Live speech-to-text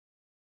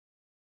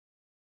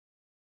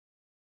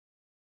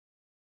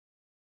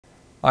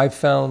I've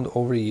found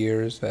over the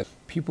years that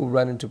people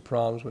run into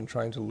problems when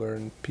trying to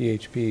learn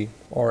PHP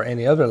or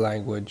any other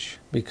language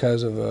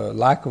because of a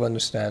lack of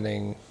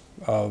understanding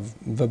of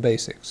the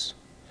basics.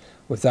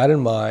 With that in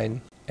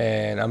mind,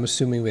 and I'm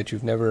assuming that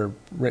you've never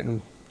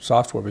written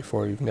software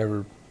before, you've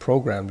never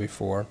programmed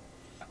before,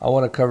 I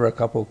want to cover a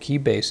couple key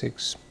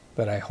basics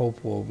that I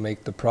hope will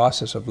make the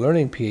process of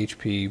learning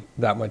PHP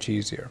that much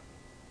easier.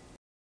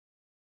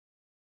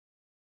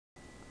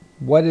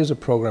 What is a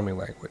programming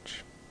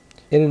language?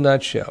 In a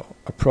nutshell,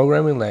 a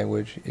programming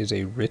language is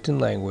a written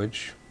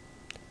language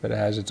that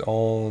has its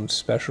own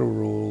special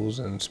rules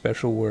and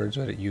special words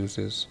that it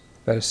uses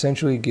that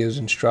essentially gives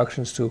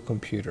instructions to a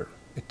computer.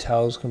 It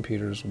tells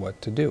computers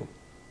what to do.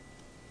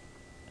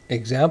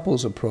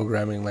 Examples of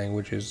programming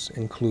languages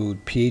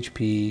include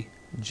PHP,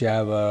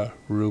 Java,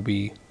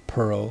 Ruby,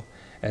 Perl,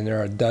 and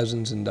there are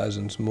dozens and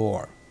dozens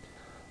more.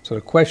 So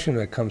the question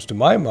that comes to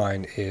my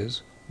mind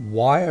is,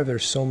 why are there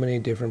so many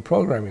different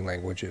programming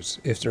languages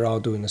if they're all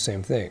doing the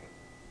same thing?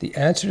 The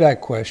answer to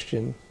that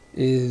question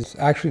is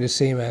actually the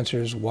same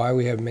answer as why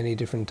we have many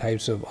different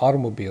types of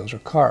automobiles or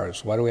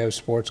cars. Why do we have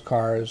sports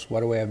cars? Why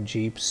do we have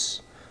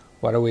Jeeps?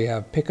 Why do we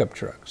have pickup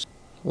trucks?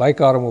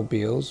 Like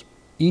automobiles,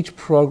 each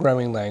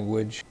programming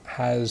language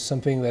has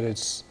something that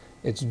it's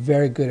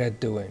very good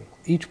at doing.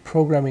 Each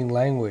programming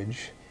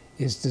language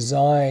is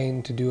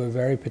designed to do a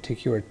very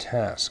particular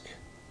task.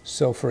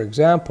 So for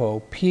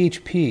example,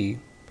 PHP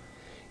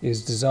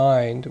was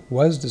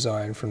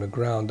designed from the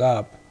ground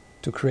up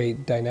to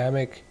create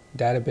dynamic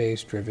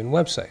database-driven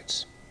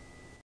websites.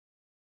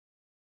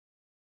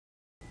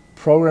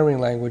 Programming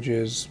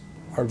languages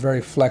are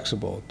very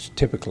flexible,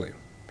 typically,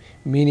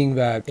 meaning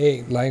that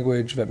a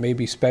language that may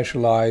be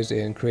specialized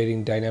in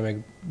creating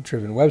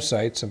dynamic-driven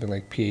websites, something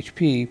like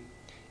PHP,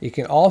 it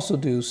can also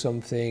do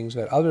some things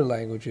that other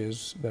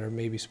languages that are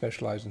maybe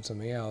specialized in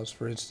something else.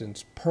 For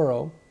instance,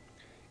 Perl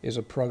is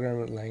a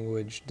programming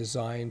language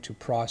designed to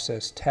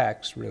process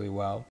text really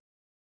well.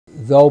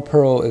 Though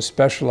Perl is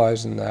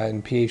specialized in that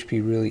and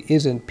PHP really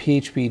isn't,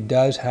 PHP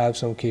does have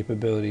some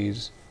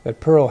capabilities that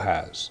Perl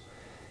has.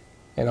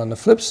 And on the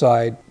flip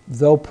side,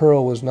 though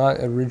Perl was not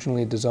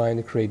originally designed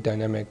to create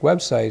dynamic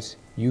websites,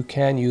 you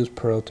can use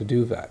Perl to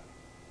do that.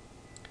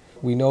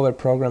 We know that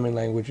programming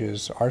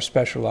languages are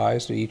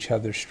specialized, they each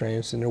have their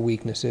strengths and their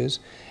weaknesses,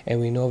 and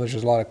we know there's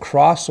a lot of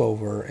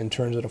crossover in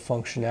terms of the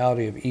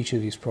functionality of each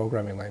of these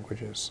programming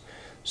languages.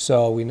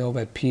 So we know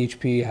that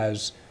PHP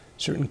has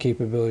certain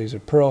capabilities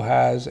that Perl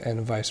has,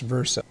 and vice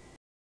versa.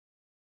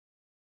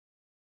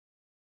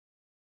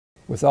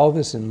 With all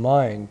this in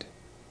mind,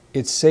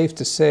 it's safe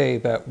to say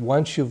that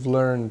once you've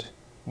learned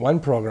one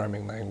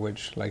programming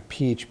language, like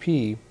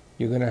PHP,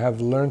 you're going to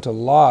have learned a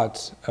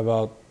lot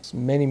about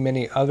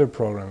many other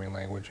programming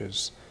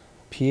languages.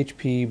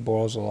 PHP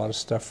borrows a lot of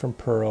stuff from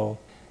Perl,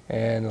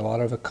 and a lot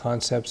of the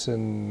concepts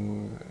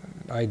and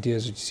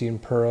ideas that you see in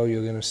Perl,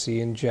 you're going to see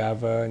in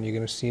Java, and you're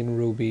going to see in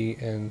Ruby,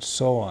 and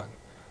so on.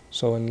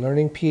 So in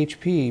learning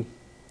PHP,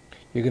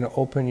 you're going to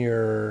open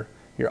your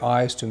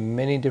eyes to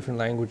many different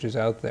languages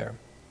out there.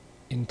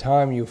 In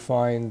time, you'll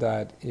find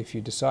that if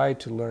you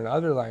decide to learn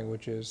other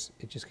languages,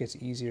 it just gets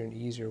easier and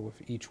easier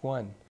with each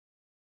one.